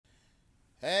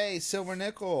Hey, Silver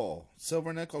Nickel.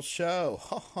 Silver Nickel Show.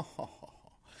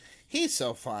 He's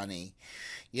so funny.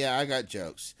 Yeah, I got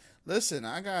jokes. Listen,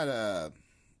 I got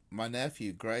my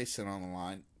nephew Grayson on the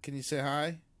line. Can you say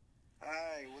hi?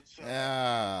 Hi, what's up?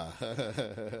 Yeah.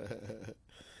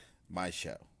 My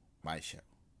show. My show.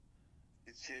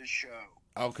 It's his show.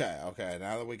 Okay.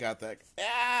 Now that we got that.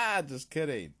 Just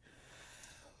kidding.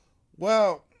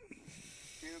 Well,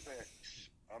 Cubics.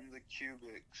 I'm the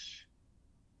Cubics.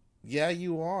 yeah,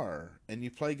 you are. And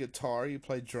you play guitar, you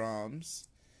play drums.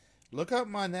 Look up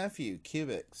my nephew,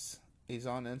 Cubics. He's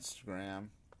on Instagram.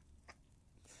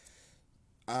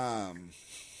 Um,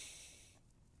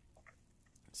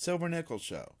 Silver Nickel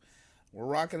Show. We're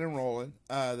rocking and rolling.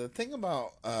 The thing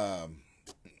about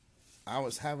I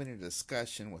was having a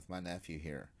discussion with my nephew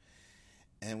here,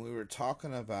 and we were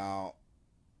talking about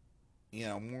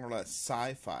more or less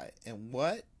sci-fi and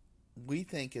what we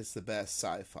think is the best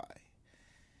sci-fi.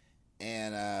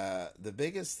 And the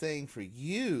biggest thing for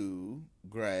you,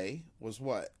 Gray, was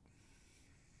what?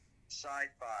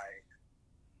 Sci-fi.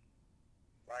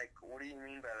 Like, what do you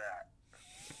mean by that?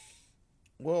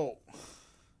 Well,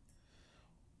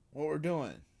 what we're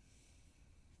doing?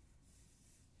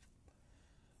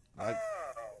 Like,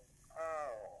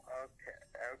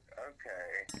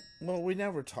 Okay. well, we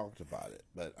never talked about it,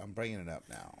 but I'm bringing it up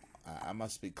now. I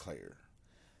must be clear.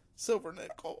 Silver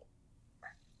Nickel.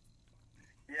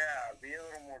 Yeah, be a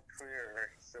little more clear.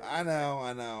 I Silver know,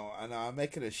 I Nickel. know, I know. I'm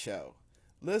making a show.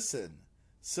 Listen,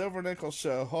 Silver Nickel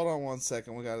Show. Hold on one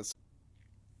second. We got to.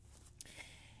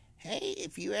 Hey,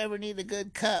 if you ever need a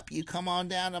good cup, you come on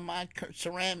down to my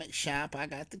ceramic shop. I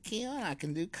got the key on. I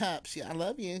can do cups. Yeah, I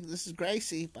love you. This is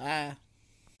Gracie. Bye.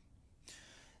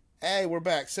 Hey, we're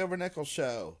back. Silver Nickel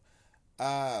Show.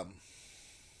 Um,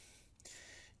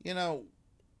 you know,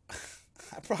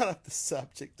 I brought up the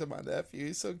subject to my nephew.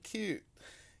 He's so cute.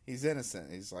 He's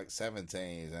innocent. He's like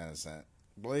 17. He's innocent.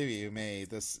 Believe you me,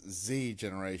 this Z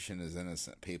generation is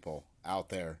innocent people out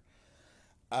there.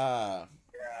 Uh,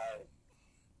 Yeah,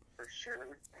 for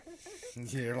sure.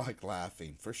 you're like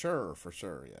laughing for sure,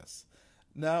 yes.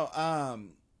 No,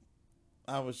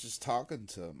 I was just talking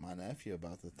to my nephew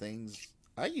about the things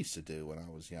I used to do when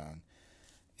I was young,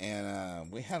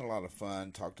 and we had a lot of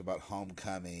fun. Talked about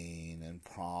homecoming and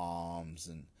proms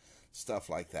and stuff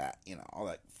like that. All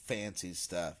that fancy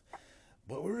stuff.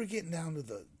 But we were getting down to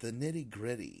the nitty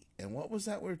gritty. And what was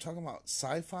that we were talking about?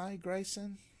 Sci-fi,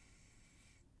 Grayson?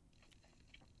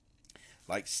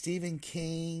 Like Stephen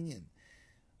King and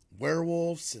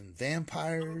werewolves and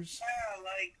vampires. Yeah,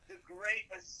 like the Great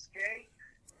Escape.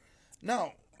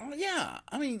 No, oh, yeah.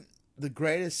 I mean, the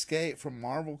Great Escape from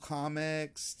Marvel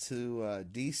Comics to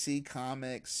DC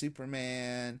Comics,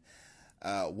 Superman,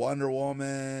 Wonder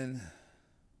Woman.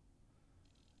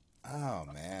 Oh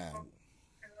man.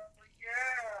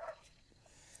 Yeah.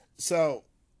 So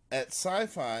at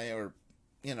sci-fi or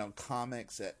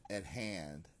comics at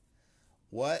hand,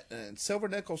 what and Silver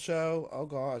Nickel Show? Oh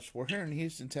gosh, we're here in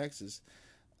Houston, Texas.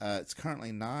 It's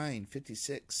currently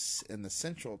 9:56 in the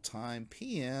Central Time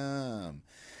PM.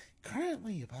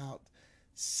 Currently about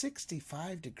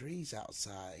 65 degrees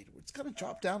outside. It's gonna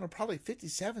drop down to probably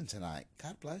 57 tonight.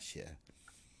 God bless you.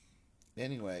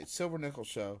 Anyway, Silver Nickel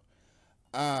Show.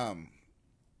 Um,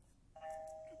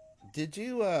 did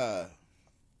you Oh,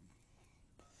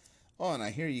 and I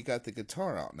hear you got the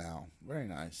guitar out now. Very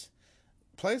nice.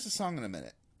 Play us a song in a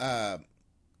minute.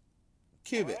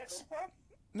 Cubics. What?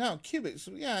 No, Cubics.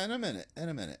 Yeah, in a minute. In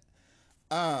a minute.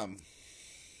 Um,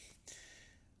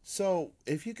 so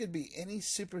if you could be any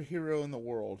superhero in the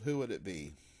world, who would it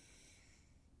be?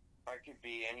 I could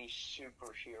be any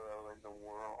superhero in the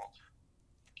world.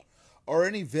 Or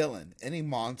any villain, any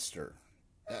monster.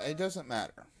 It doesn't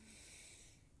matter.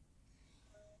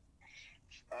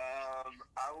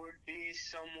 I would be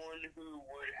someone who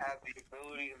would have the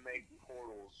ability to make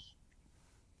portals.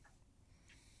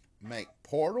 Make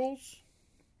portals?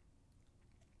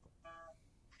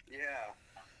 Yeah.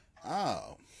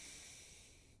 Oh.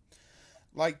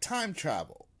 Like time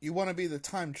travel. You want to be the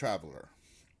time traveler.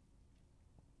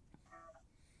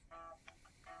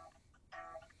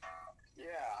 Yeah,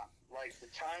 like the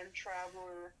time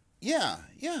traveler, Yeah.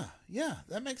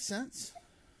 That makes sense.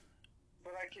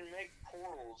 but I can make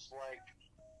portals.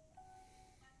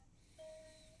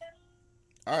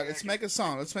 All right, Like let's make a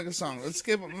song. Let's make a song. Let's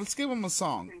give him a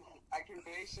song I can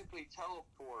basically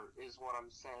teleport, is what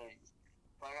I'm saying.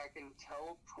 Like I can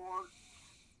teleport,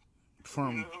 you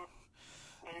from. know.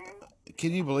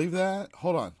 Can you believe that?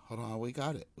 Hold on. We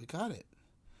got it. We got it.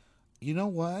 You know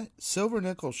what? Silver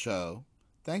Nickel Show.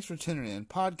 Thanks for tuning in.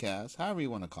 Podcast, however you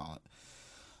want to call it.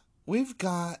 We've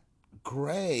got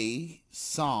Gray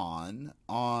Son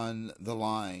on the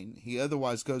line. He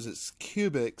otherwise goes as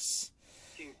Cubics.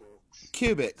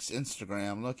 Cubics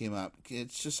Instagram. Look him up.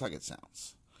 It's just like it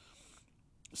sounds.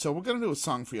 So we're gonna do a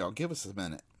song for y'all. Give us a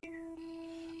minute.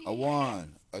 A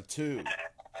one, a two.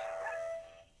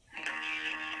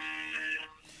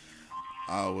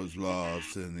 I was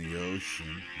lost in the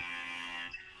ocean.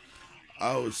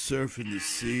 I was surfing the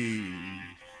sea.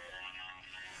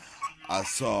 I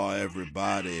saw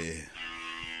everybody.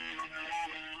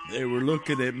 They were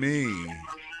looking at me.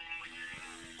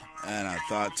 And I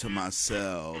thought to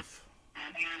myself,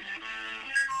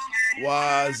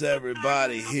 why is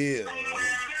everybody here?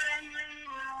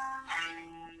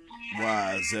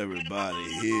 Why is everybody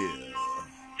here?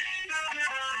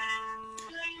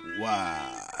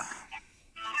 Why?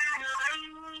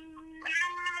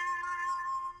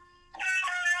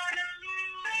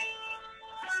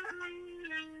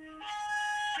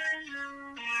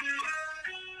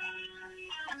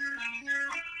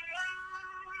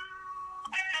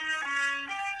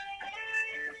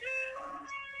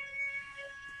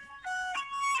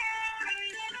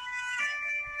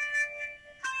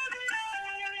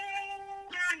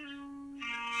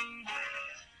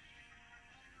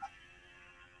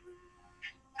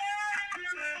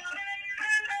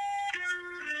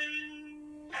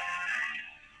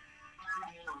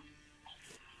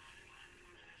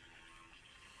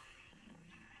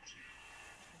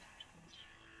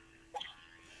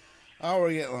 Oh,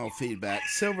 we're getting a little feedback.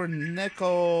 Silver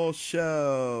Nickel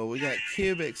Show. We got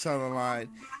Cubics on the line.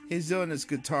 He's doing his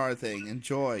guitar thing.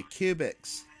 Enjoy.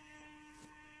 Cubics.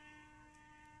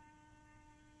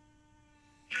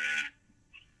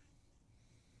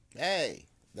 Hey,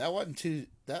 that wasn't too...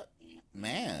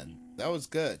 Man, that was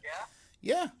good.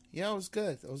 Yeah? Yeah, it was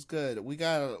good. It was good. We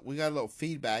got a little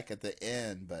feedback at the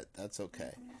end, but that's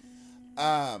okay.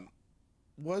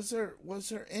 Was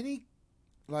there any,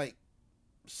 like,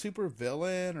 super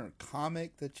villain or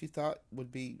comic that you thought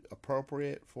would be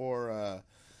appropriate for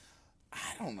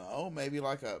I don't know, maybe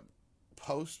like a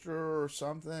poster or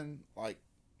something like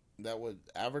that would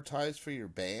advertise for your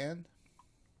band?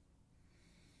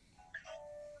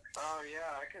 Oh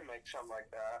yeah, I can make something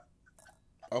like that.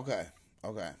 Okay.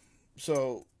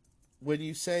 So when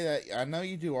you say that, I know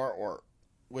you do artwork,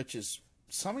 which is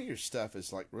some of your stuff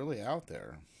is like really out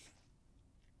there.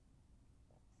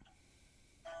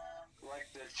 Like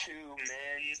the two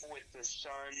men with the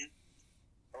sun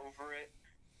over it,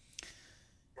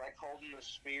 like holding the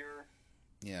spear.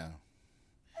 Yeah.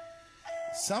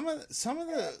 Some of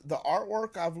the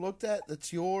artwork I've looked at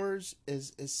that's yours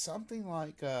is something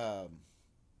like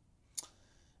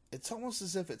it's almost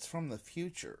as if it's from the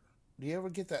future. Do you ever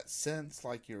get that sense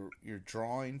like you're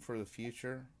drawing for the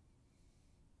future?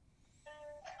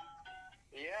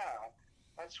 Yeah,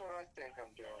 that's what I think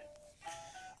I'm doing.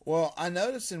 Well, I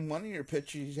noticed in one of your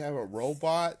pictures you have a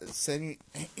robot that's sitting.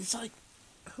 It's like,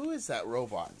 who is that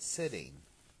robot sitting?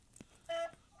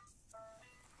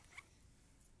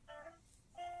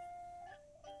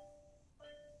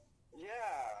 Yeah,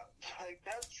 like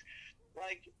that's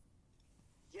like,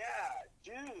 yeah,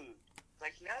 dude.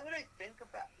 Like now that I think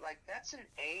about, like that's an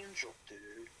angel,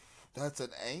 dude. That's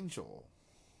an angel.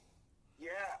 Yeah.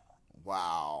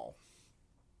 Wow.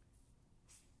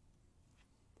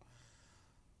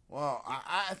 Well,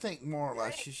 I think more or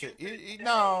less you should.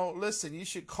 No, listen. You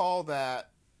should call that.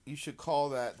 You should call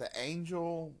that the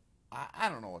angel. I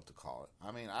don't know what to call it.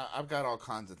 I mean, I've got all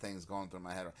kinds of things going through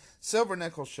my head. Silver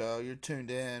Nickel Show. You're tuned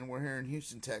in. We're here in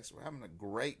Houston, Texas. We're having a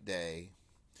great day.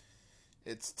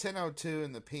 It's 10:02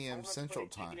 in the p.m. Central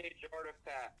Time. Teenage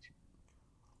Artifact.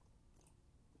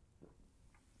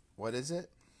 What is it?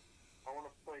 I want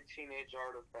to play Teenage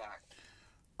Artifact.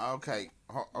 Okay.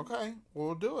 Okay.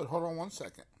 We'll do it. Hold on one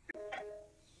second.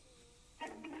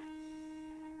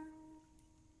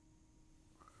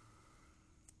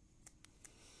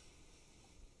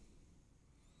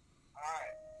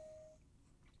 Alright.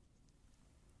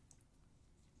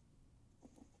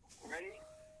 Ready?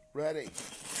 Ready.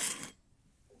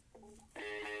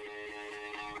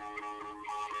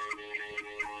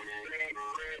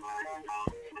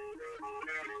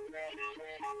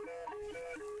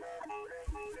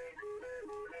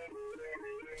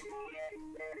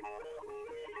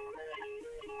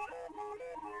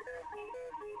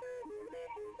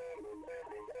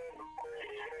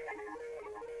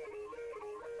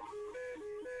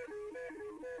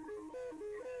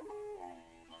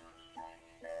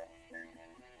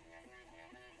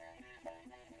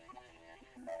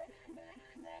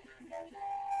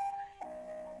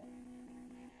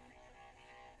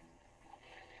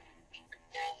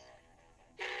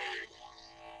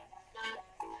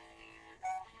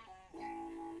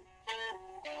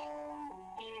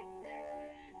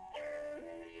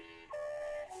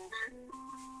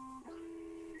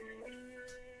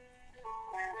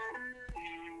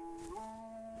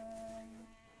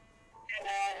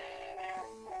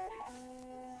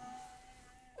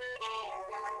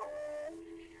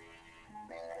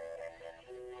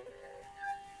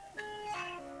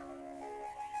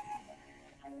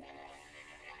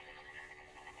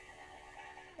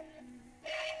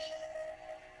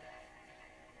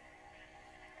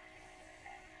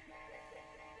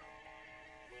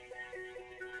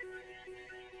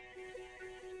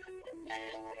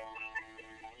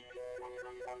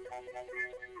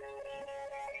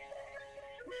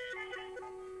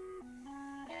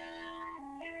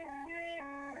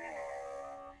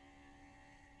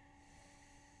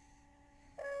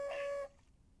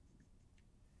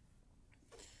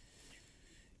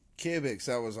 Cubics,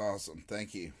 that was awesome.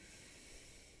 Thank you.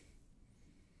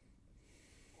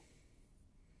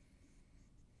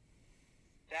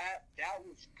 That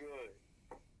was good.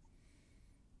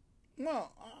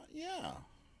 Well, yeah.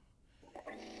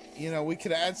 You know, we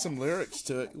could add some lyrics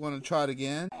to it. You want to try it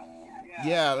again?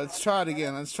 Yeah, let's try it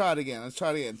again. Let's try it again. Let's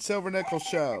try it again. Silver Nickel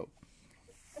Show.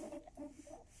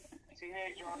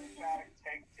 Teenage Rock Addict,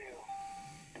 take two.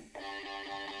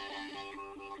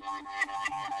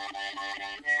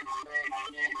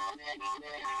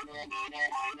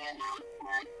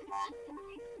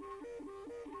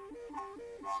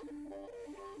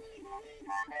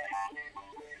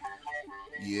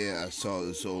 Yeah, I saw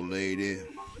this old lady.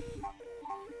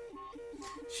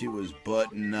 She was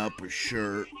buttoning up her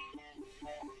shirt.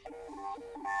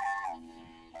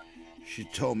 She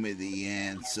told me the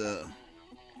answer,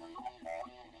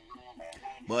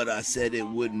 but I said it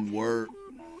wouldn't work.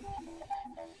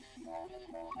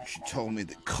 She told me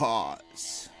the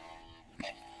cause,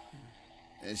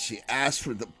 and she asked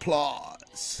for the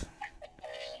applause.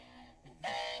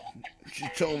 She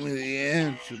told me the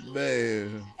answer,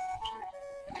 babe.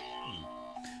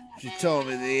 She told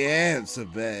me the answer,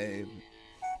 babe.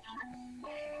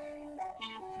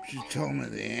 She told me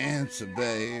the answer,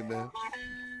 baby.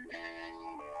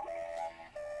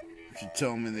 She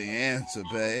told me the answer,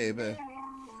 baby.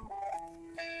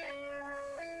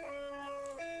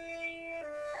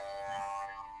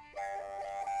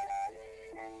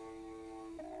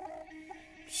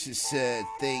 She said,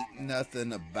 think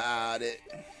nothing about it.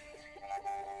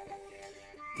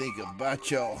 Think about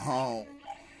your home.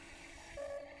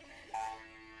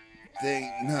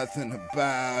 Think nothing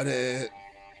about it.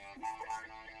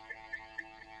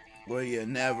 Where you're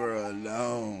never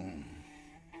alone.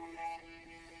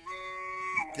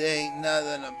 Think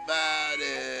nothing about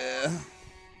it.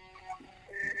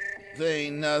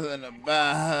 Think nothing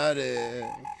about it.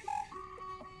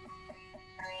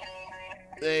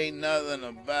 Think nothing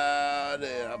about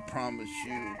it. I promise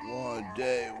you one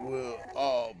day we'll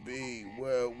all be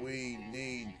where we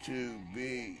need to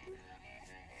be.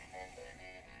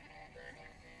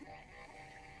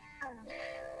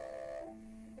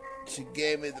 She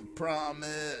gave me the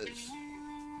promise.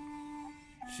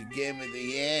 She gave me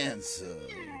the answer.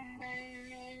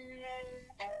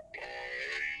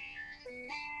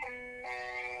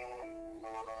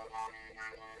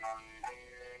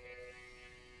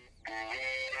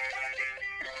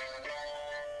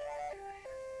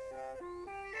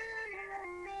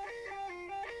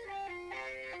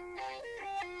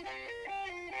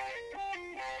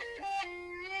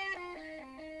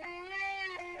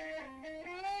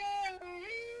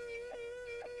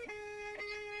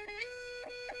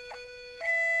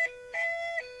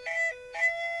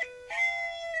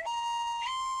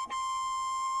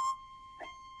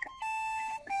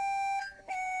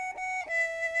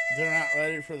 They're not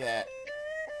ready for that.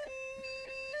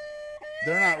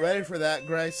 They're not ready for that,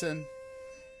 Grayson.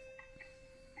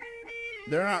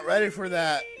 They're not ready for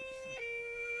that.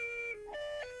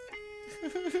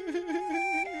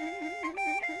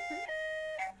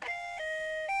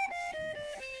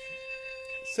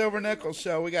 Silver Nickel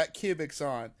Show, we got Cubics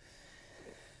on.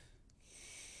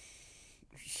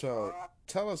 So,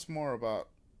 tell us more about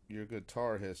your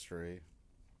guitar history.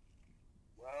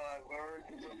 Well, I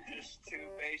learned from just two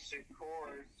basic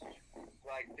chords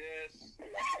like this.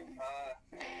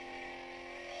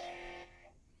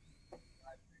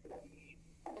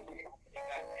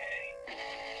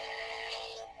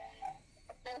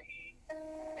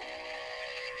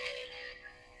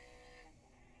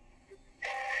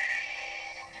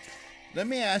 Let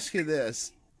me ask you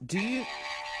this. Do you...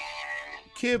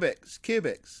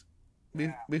 Cubics.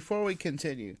 Before we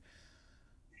continue,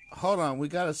 hold on, we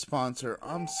got a sponsor.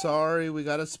 I'm sorry, we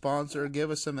got a sponsor.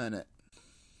 Give us a minute.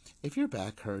 If your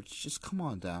back hurts, just come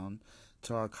on down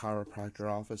to our chiropractor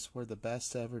office. We're the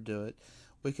best to ever do it.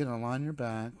 We can align your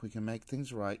back. We can make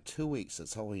things right. 2 weeks,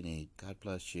 that's all we need. God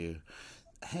bless you.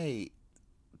 Hey,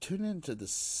 tune into the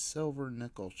Silver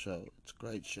Nickel Show. It's a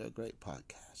great show, great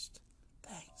podcast.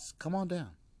 Thanks. Come on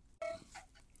down.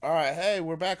 All right, hey,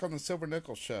 we're back on the Silver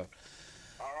Nickel Show.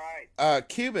 All right.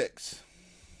 Cubics.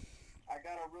 I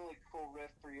got a really cool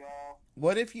riff for y'all.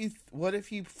 What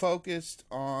if you focused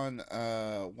on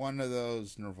one of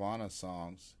those Nirvana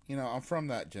songs? You know, I'm from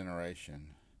that generation.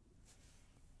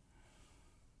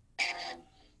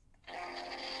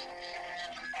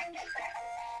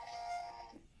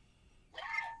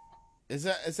 Is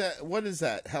that what is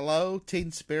that? Hello,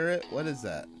 Teen Spirit? What is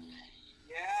that?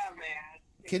 Yeah, man.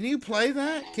 Can you play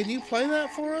that? Can you play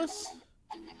that for us?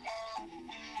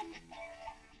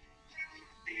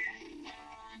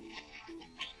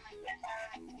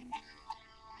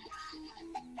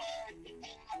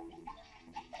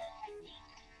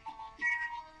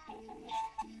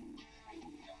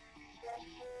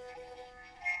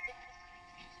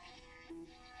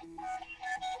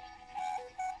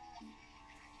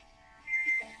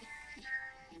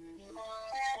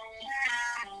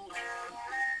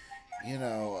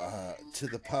 to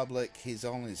the public, he's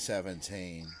only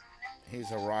 17.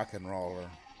 He's a rock and roller.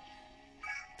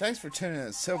 Thanks for tuning in to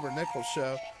the Silver Nickel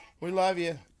Show. We love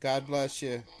you. God bless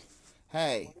you.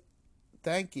 Hey,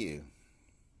 thank you.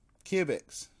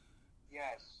 Cubics.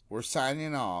 Yes. We're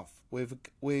signing off.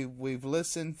 We've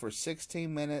listened for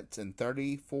 16 minutes and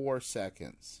 34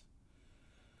 seconds.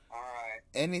 All right.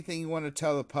 Anything you want to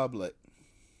tell the public?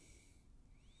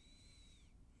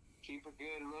 Keep a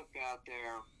good look out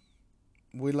there.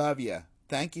 We love you.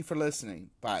 Thank you for listening.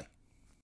 Bye.